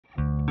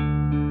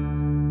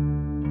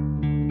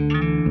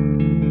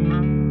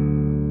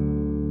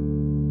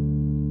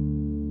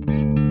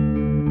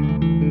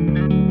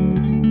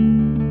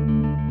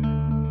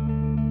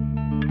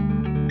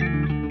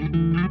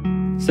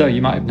So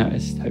you might have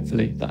noticed,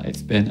 hopefully, that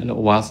it's been a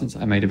little while since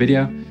I made a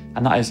video,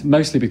 and that is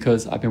mostly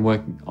because I've been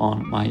working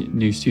on my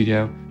new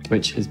studio,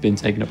 which has been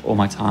taking up all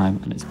my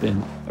time, and it's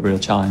been a real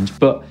challenge.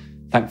 But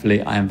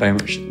thankfully, I am very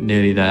much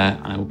nearly there,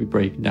 and I will be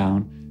breaking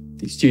down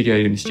the studio,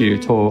 doing a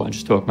studio tour, and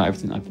just talking about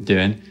everything I've been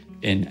doing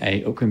in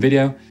a upcoming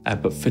video.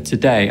 But for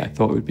today, I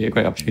thought it would be a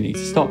great opportunity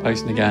to start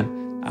posting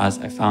again, as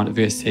I found a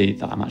VST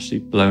that I'm actually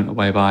blown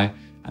away by,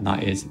 and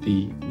that is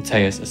the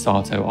Mateus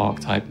Asato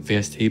Archetype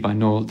VST by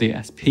Neural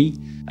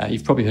DSP.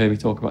 You've probably heard me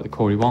talk about the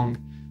Corey Wong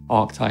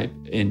Archetype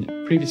in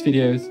previous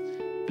videos,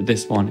 but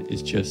this one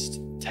is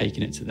just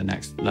taking it to the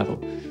next level.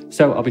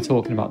 So I'll be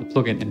talking about the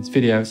plugin in this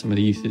video, some of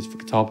the uses for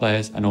guitar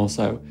players, and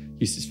also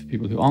uses for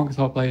people who aren't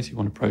guitar players who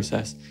want to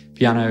process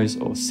pianos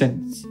or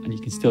synths, and you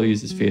can still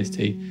use this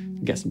VST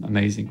and get some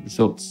amazing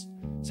results.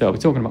 So I'll be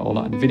talking about all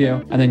that in the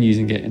video, and then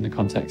using it in the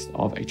context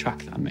of a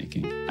track that I'm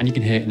making. And you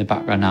can hear it in the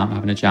background now, I'm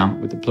having a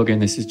jam with the plugin.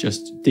 This is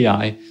just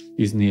DI,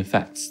 using the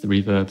effects, the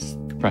reverbs,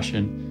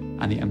 compression,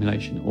 and the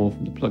emulation all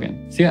from the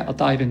plugin. So yeah, I'll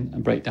dive in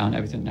and break down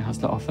everything it has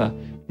to offer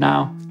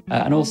now.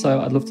 And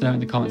also, I'd love to know in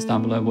the comments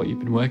down below what you've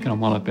been working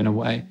on while I've been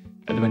away.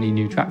 Are there any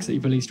new tracks that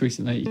you've released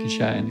recently you can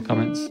share in the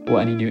comments,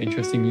 or any new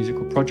interesting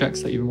musical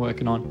projects that you've been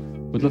working on?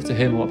 Would love to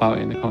hear more about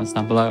it in the comments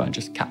down below and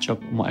just catch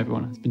up on what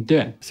everyone has been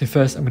doing. So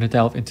first, I'm going to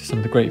delve into some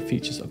of the great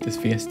features of this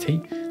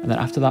VST, and then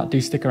after that,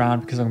 do stick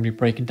around because I'm going to be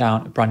breaking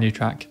down a brand new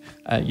track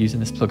using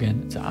this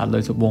plugin to add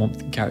loads of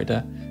warmth and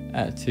character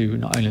to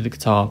not only the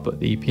guitar but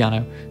the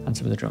piano and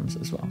some of the drums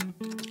as well.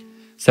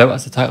 So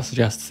as the title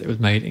suggests, it was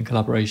made in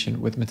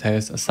collaboration with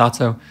Mateus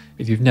Asato.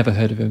 If you've never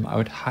heard of him, I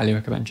would highly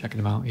recommend checking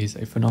him out. He's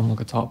a phenomenal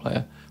guitar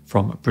player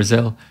from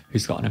Brazil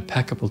who's got an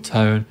impeccable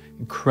tone,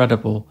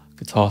 incredible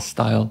guitar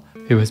style,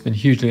 who has been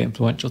hugely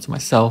influential to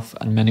myself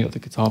and many other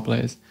guitar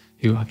players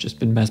who have just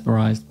been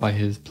mesmerized by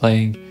his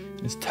playing,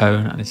 his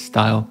tone and his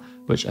style,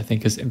 which I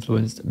think has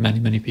influenced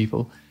many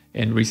people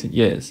in recent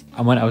years.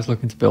 And when I was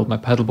looking to build my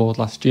pedal board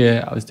last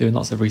year, I was doing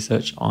lots of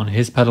research on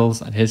his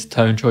pedals and his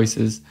tone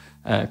choices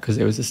because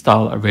it was a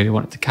style I really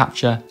wanted to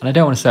capture. And I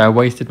don't want to say I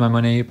wasted my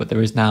money, but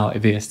there is now a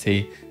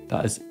VST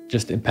that has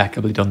just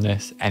impeccably done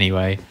this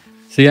anyway.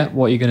 So yeah,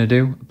 what are you going to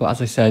do? But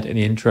as I said in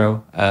the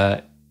intro,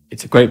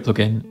 it's a great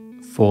plugin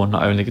for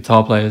not only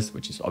guitar players,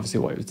 which is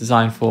obviously what it was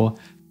designed for,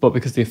 but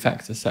because the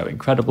effects are so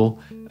incredible,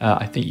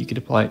 I think you could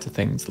apply it to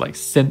things like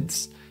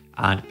synths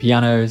and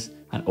pianos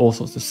and all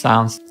sorts of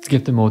sounds to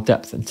give them more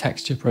depth and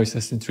texture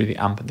processing through the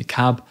amp and the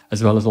cab,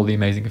 as well as all the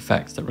amazing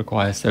effects that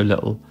require so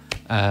little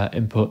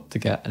input to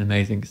get an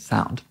amazing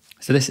sound.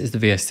 So this is the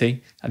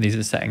VST, and these are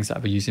the settings that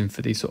I've been using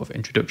for the sort of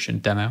introduction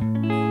demo.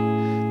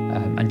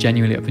 And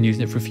genuinely, I've been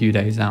using it for a few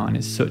days now, and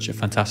it's such a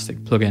fantastic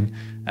plugin.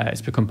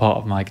 It's become part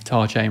of my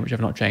guitar chain, which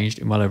I've not changed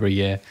in well over a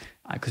year,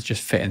 because it's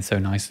just fit in so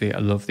nicely. I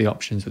love the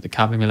options with the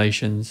cab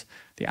emulations.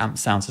 The amp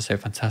sounds are so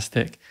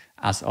fantastic,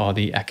 as are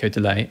the echo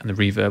delay and the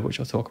reverb, which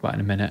I'll talk about in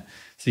a minute.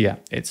 So yeah,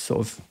 it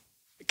sort of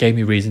gave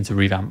me reason to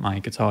revamp my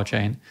guitar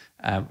chain,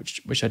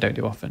 which I don't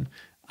do often.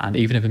 And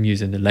even if I'm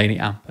using the Laney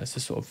amp as a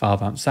sort of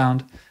valve amp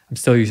sound, I'm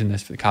still using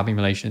this for the cab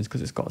emulations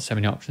because it's got so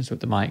many options with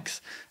the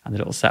mics and the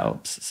little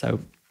setups. So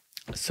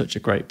it's such a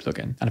great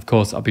plugin. And of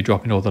course, I'll be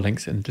dropping all the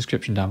links in the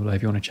description down below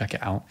if you want to check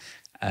it out.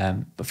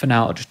 But for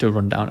now, I'll just do a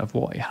rundown of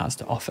what it has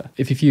to offer.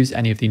 If you've used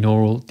any of the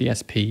Neural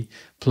DSP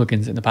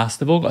plugins in the past,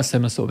 they've all got a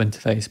similar sort of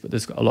interface, but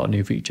there's got a lot of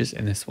new features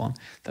in this one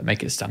that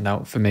make it stand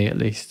out for me at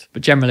least.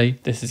 But generally,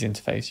 this is the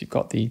interface. You've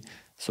got the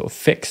sort of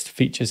fixed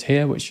features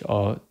here, which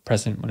are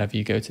present whenever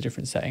you go to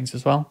different settings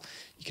as well.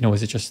 You can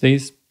always adjust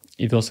these.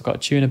 You've also got a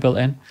tuner built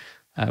in,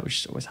 which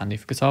is always handy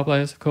for guitar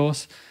players, of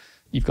course.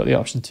 You've got the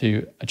option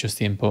to adjust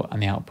the input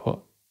and the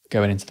output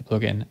going into the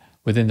plugin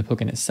within the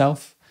plugin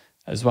itself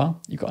as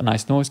well. You've got a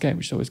nice noise gate,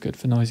 which is always good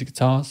for noisy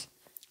guitars.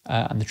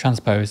 And the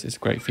transpose is a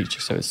great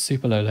feature, so it's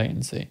super low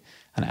latency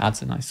and it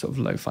adds a nice sort of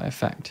lo-fi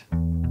effect.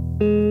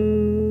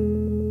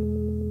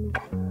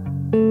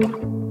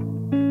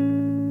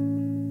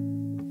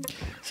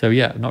 So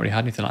yeah, I've not really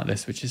had anything like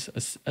this, which is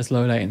as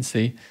low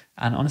latency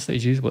and honestly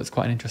as usable. It's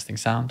quite an interesting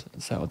sound,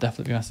 so I'll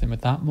definitely be messing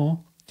with that more.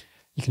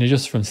 You can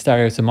adjust from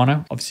stereo to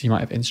mono. Obviously you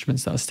might have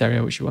instruments that are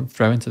stereo which you want to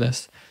throw into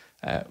this,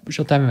 which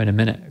I'll demo in a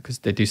minute because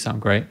they do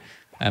sound great.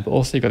 But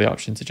also you've got the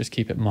option to just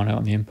keep it mono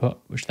on the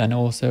input, which then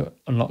also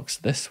unlocks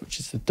this,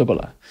 which is the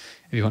doubler.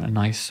 If you want a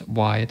nice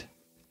wide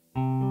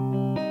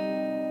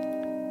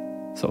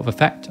sort of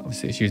effect,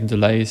 obviously it's using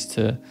delays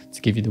to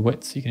give you the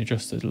width, so you can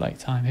adjust the delay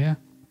time here.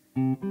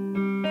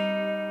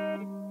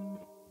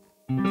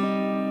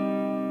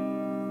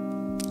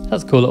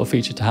 That's a cool little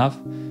feature to have.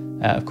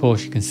 Of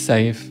course, you can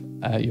save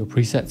your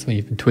presets when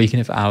you've been tweaking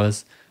it for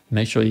hours.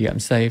 Make sure you get them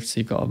saved so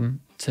you've got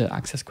them to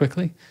access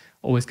quickly.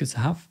 Always good to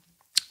have.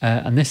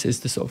 And this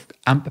is the sort of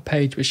amp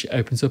page which it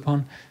opens up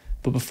on.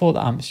 But before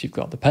the amps, you've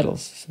got the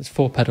pedals. So there's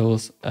 4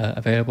 pedals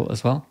available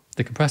as well.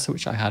 The compressor,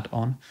 which I had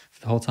on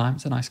for the whole time,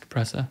 it's a nice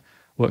compressor,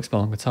 works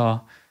well on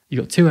guitar.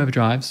 You've got 2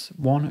 overdrives.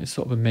 One is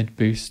sort of a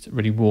mid-boost,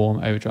 really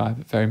warm overdrive,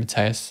 very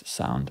Mateus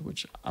sound,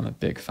 which I'm a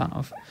big fan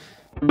of.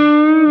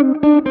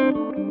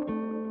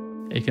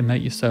 It can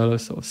make your solo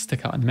sort of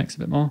stick out in the mix a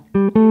bit more.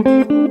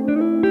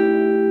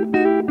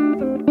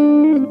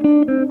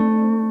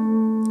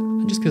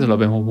 And just gives a little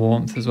bit more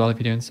warmth as well if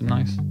you're doing some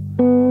nice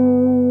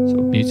sort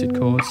of muted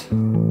chords.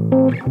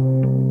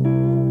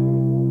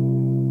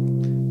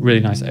 Really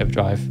nice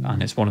overdrive,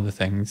 and it's one of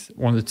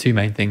the two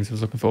main things I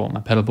was looking for on my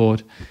pedal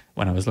board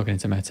when I was looking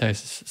into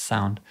Mateus'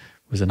 sound,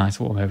 was a nice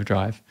warm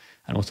overdrive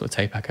and also a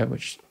tape echo,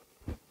 which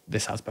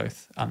this has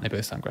both, and they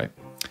both sound great.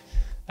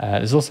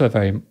 There's also a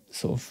very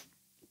sort of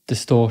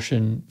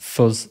distortion,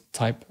 fuzz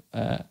type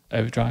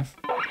overdrive.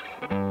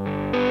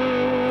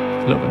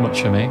 A little bit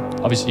much for me.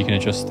 Obviously you can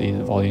adjust the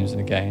volumes and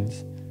the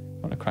gains.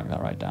 I want to crank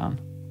that right down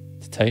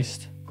to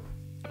taste.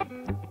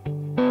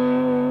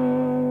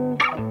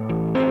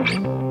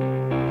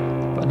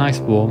 But a nice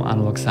warm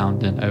analog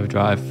sounding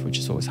overdrive, which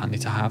is always handy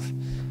to have.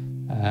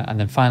 And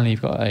then finally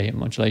you've got a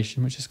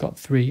modulation, which has got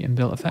 3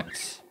 inbuilt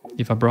effects.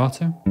 Your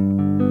vibrato,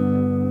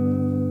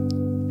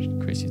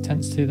 increase your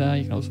intensity there.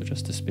 You can also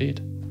adjust the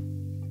speed.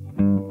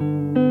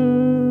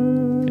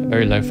 Get a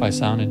very lo-fi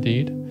sound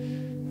indeed.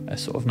 A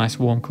sort of nice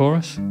warm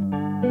chorus.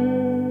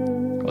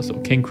 Got a sort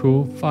of King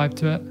Cruel vibe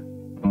to it.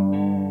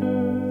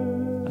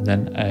 And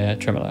then a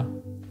tremolo.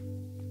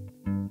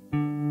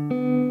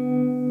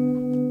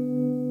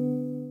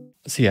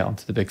 So yeah,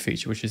 onto the big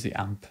feature, which is the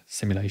amp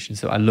simulation.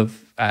 So I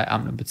love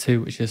amp number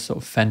 2, which is sort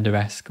of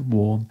Fender-esque,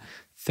 warm,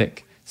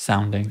 thick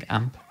sounding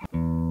amp.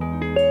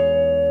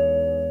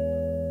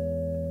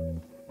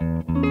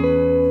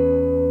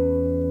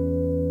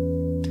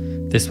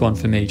 This one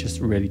for me just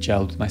really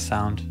gelled with my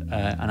sound,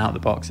 and out of the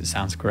box it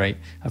sounds great.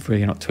 I've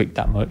really not tweaked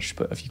that much,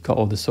 but if you've got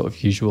all the sort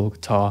of usual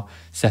guitar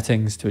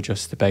settings to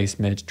adjust the bass,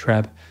 mid,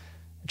 treb,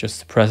 adjust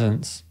the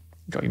presence,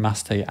 you've got your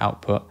master, your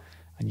output,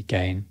 and your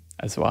gain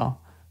as well.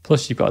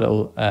 Plus you've got a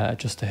little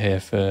adjuster here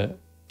for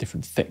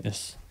different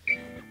thickness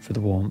for the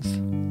warmth.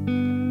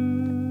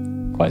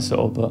 Quite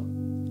subtle, but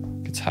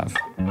good to have.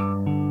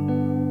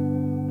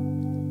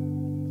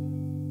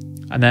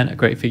 And then a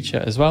great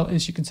feature as well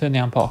is you can turn the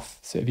amp off.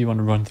 So if you want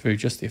to run through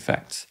just the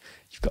effects,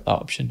 you've got that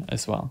option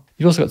as well.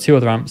 You've also got 2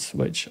 other amps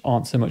which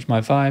aren't so much my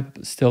vibe,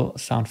 but still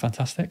sound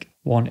fantastic.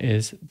 One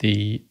is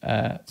the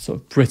sort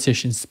of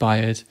British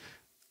inspired,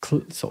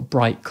 sort of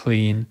bright,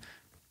 clean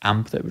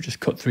amp that would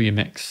just cut through your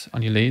mix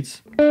on your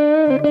leads.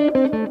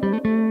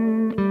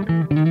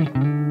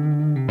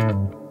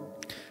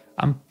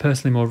 I'm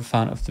personally more of a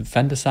fan of the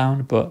Fender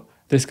sound, but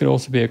this could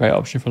also be a great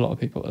option for a lot of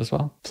people as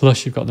well.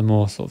 Plus you've got the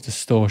more sort of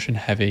distortion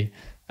heavy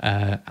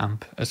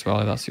amp as well,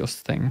 if that's your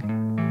thing.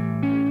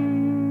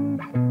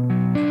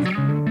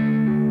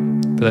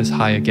 For those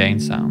higher gain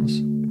sounds.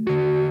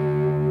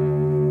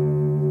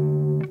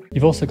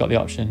 You've also got the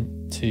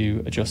option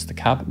to adjust the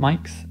cab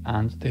mics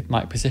and the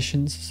mic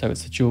positions. So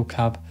it's a dual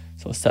cab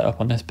sort of set up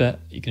on this bit.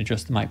 You can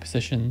adjust the mic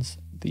positions,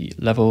 the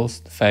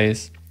levels, the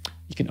phase.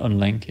 You can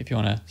unlink if you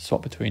want to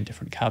swap between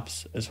different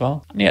cabs as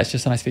well. And yeah, it's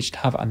just a nice feature to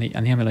have, and the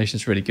emulation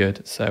is really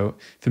good. So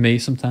for me,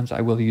 sometimes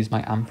I will use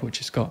my amp, which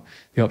has got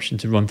the option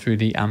to run through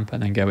the amp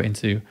and then go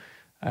into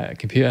a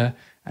computer.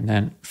 And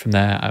then from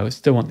there, I would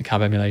still want the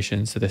cab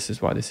emulation. So this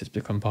is why this has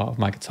become part of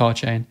my guitar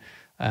chain,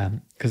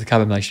 because the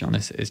cab emulation on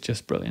this is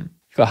just brilliant.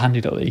 You've got a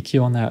handy little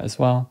EQ on there as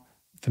well.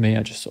 For me,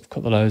 I just sort of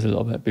cut the lows a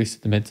little bit,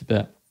 boosted the mids a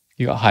bit.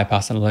 You've got a high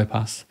pass and a low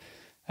pass.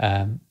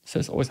 So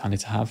it's always handy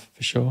to have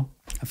for sure.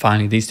 And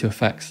finally, these 2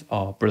 effects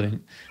are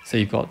brilliant. So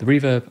you've got the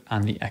reverb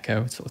and the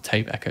echo, sort of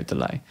tape echo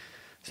delay.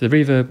 So the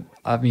reverb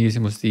I've been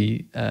using was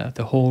the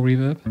Hall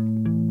reverb,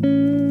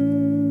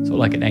 sort of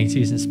like an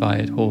 80s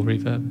inspired Hall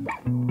reverb.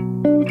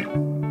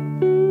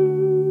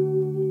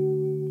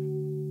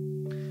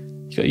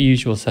 You've got your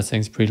usual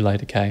settings, pre-delay,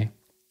 decay,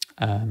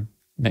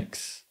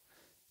 mix,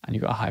 and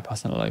you've got a high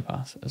pass and a low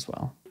pass as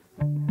well.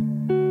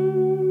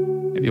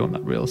 If you want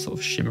that real sort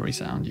of shimmery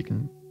sound, you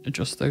can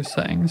adjust those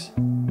settings.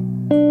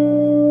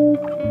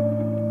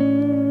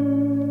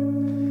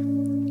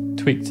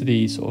 Tweak to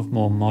the sort of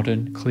more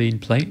modern, clean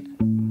plate.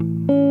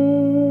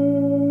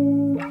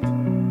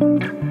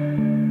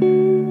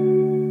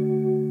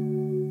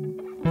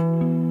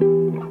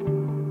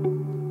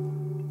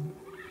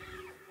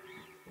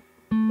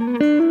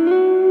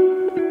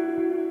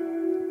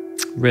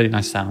 Really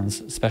nice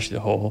sounds, especially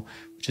the Hall,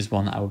 which is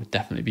one that I would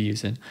definitely be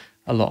using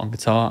a lot on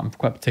guitar. I'm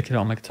quite particular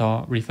on my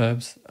guitar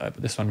reverbs,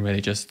 but this one really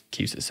just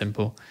keeps it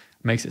simple,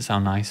 makes it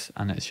sound nice,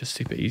 and it's just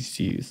super easy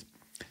to use.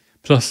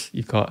 Plus,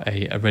 you've got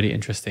a really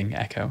interesting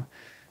echo,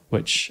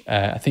 which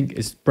I think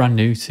is brand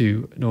new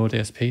to Nord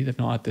DSP. They've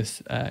not had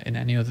this in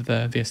any other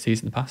VSTs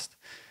in the past.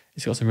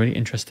 It's got some really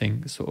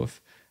interesting sort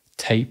of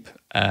tape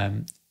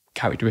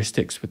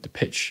characteristics with the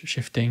pitch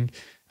shifting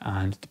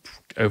and the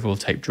overall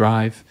tape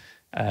drive.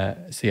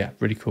 So yeah,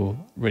 really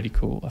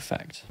cool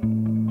effect.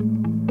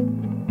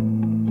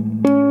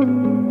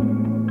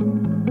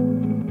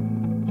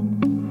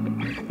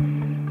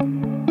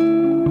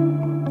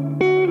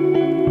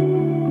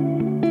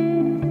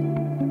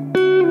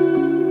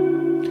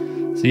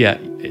 So yeah,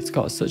 it's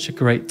got such a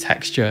great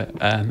texture.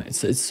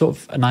 It's sort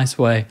of a nice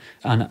way,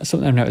 and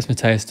something I've noticed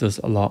Mateus does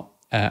a lot,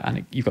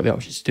 and you've got the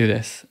option to do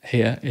this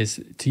here,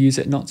 is to use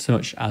it not so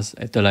much as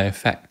a delay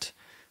effect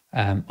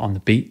on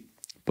the beat,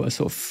 but a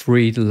sort of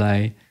free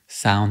delay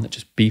sound that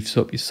just beefs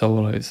up your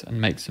solos and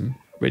makes them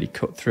really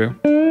cut through.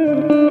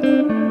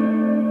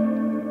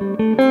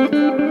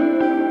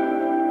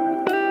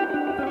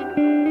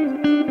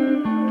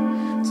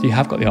 So you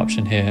have got the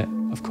option here,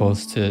 of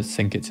course, to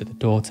sync it to the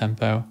DAW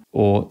tempo,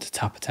 or to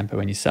tap a tempo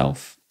in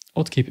yourself,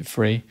 or to keep it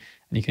free,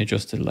 and you can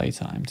adjust the delay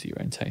time to your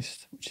own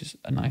taste, which is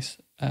a nice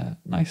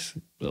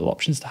little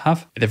options to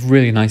have. They've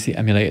really nicely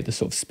emulated the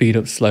sort of speed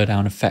up, slow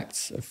down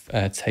effects of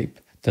tape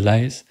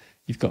delays.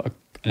 You've got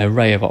an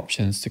array of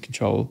options to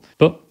control,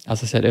 but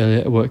as I said earlier,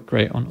 it worked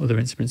great on other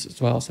instruments as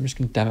well, so I'm just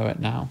going to demo it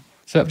now.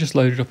 So I've just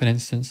loaded up an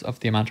instance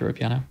of the Emulator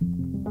piano.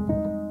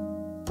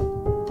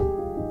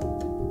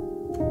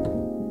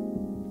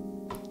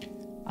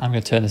 I'm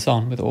going to turn this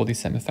on with all these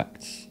same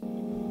effects.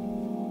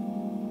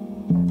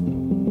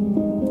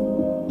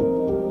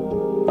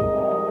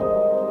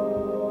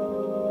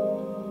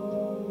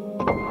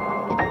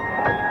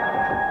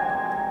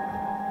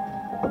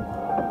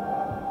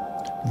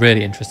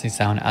 Really interesting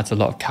sound. It adds a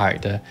lot of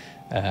character,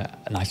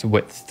 a nice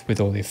width with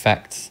all the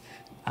effects,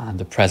 and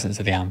the presence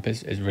of the amp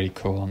is really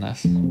cool on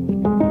this.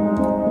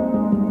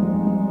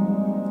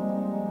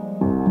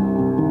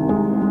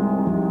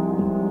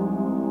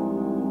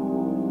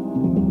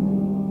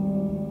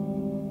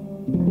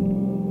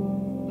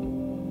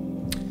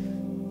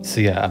 So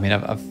yeah, I mean,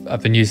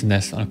 I've been using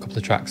this on a couple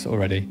of tracks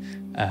already,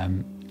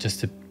 just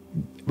to,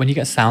 when you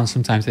get sounds,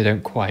 sometimes they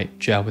don't quite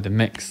gel with the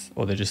mix,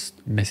 or they're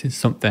just missing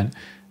something.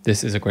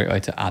 This is a great way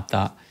to add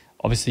that.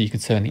 Obviously, you can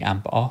turn the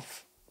amp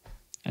off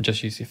and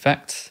just use the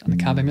effects and the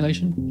cab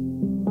emulation.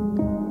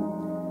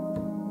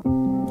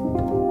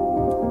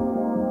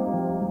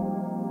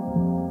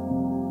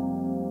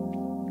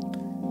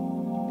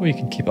 Or you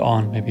can keep it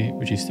on, maybe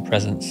reduce the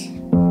presence.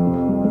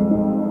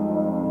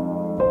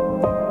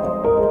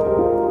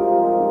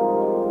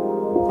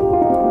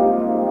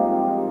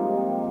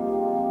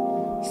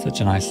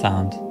 Such a nice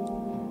sound.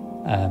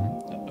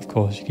 Of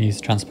course, you can use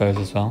the transpose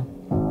as well.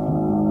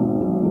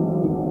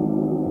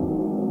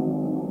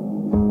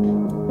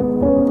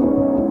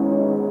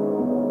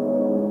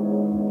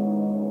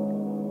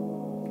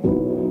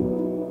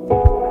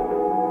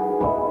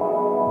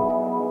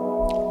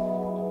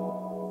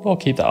 Or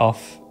keep that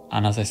off,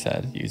 and as I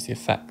said, use the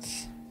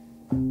effects.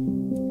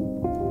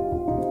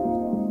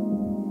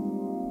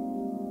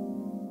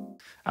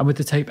 And with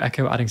the tape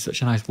echo adding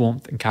such a nice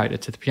warmth and character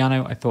to the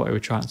piano, I thought I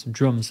would try on some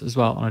drums as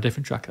well on a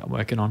different track that I'm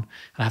working on.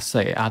 And I have to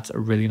say, it adds a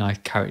really nice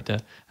character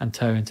and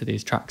tone to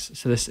these tracks.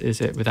 So this is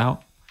it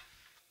without,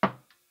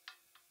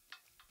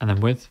 and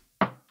then with.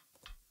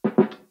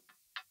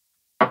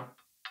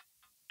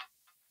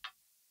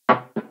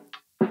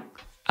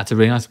 Adds a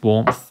really nice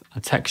warmth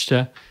and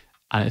texture,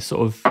 and it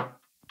sort of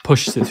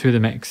pushes it through the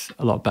mix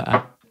a lot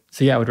better.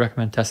 So yeah, I would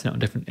recommend testing it on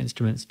different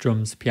instruments,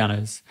 drums,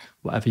 pianos,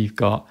 whatever you've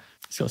got.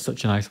 It's got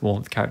such a nice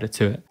warmth character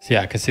to it. So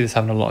yeah, I can see this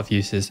having a lot of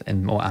uses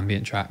in more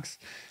ambient tracks,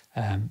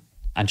 and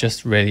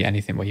just really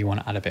anything where you want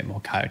to add a bit more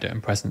character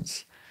and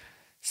presence.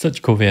 Such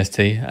a cool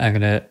VST. I'm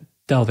going to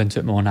delve into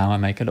it more now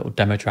and make a little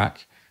demo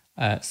track.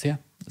 So yeah,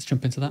 let's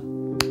jump into that.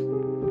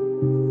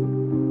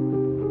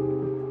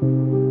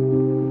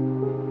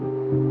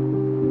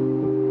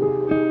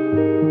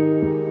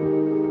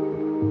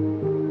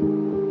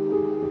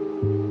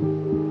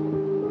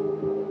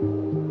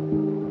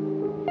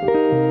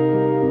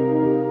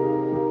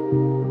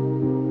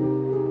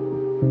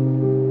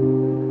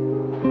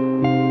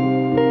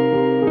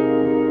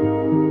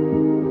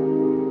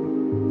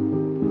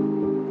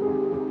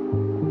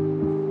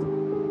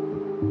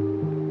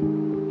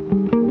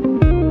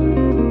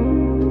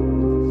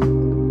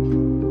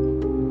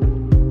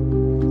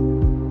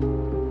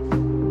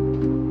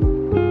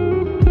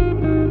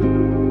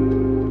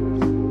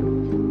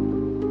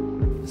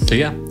 So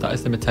yeah, that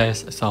is the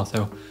Mateus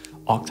Asato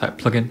Archetype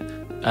plugin.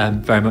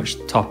 Very much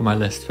top of my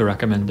list for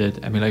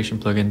recommended emulation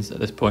plugins at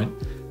this point.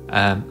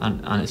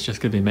 And it's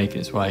just going to be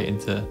making its way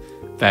into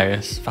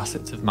various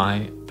facets of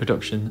my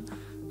production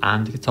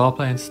and guitar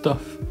playing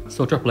stuff.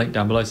 So I'll drop a link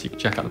down below so you can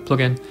check out the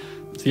plugin.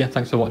 So yeah,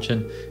 thanks for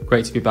watching.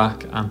 Great to be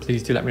back, and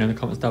please do let me know in the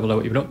comments down below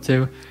what you've been up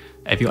to.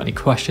 If you've got any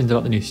questions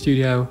about the new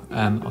studio,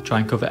 I'll try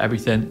and cover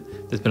everything.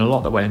 There's been a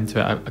lot that went into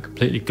it. I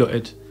completely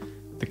gutted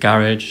the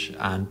garage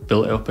and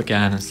built it up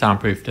again and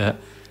soundproofed it,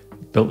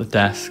 built the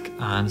desk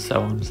and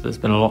so on. So there's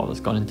been a lot that's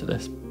gone into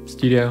this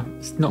studio.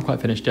 It's not quite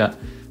finished yet,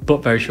 but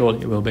very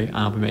shortly it will be. And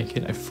I'll be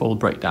making a full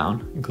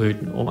breakdown,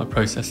 including all my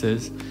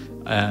processes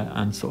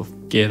and sort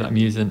of gear that I'm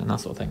using and that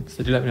sort of thing.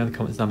 So do let me know in the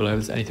comments down below if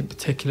there's anything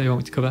particular you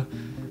want me to cover.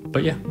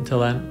 But yeah, until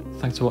then,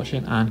 thanks for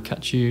watching and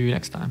catch you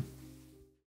next time.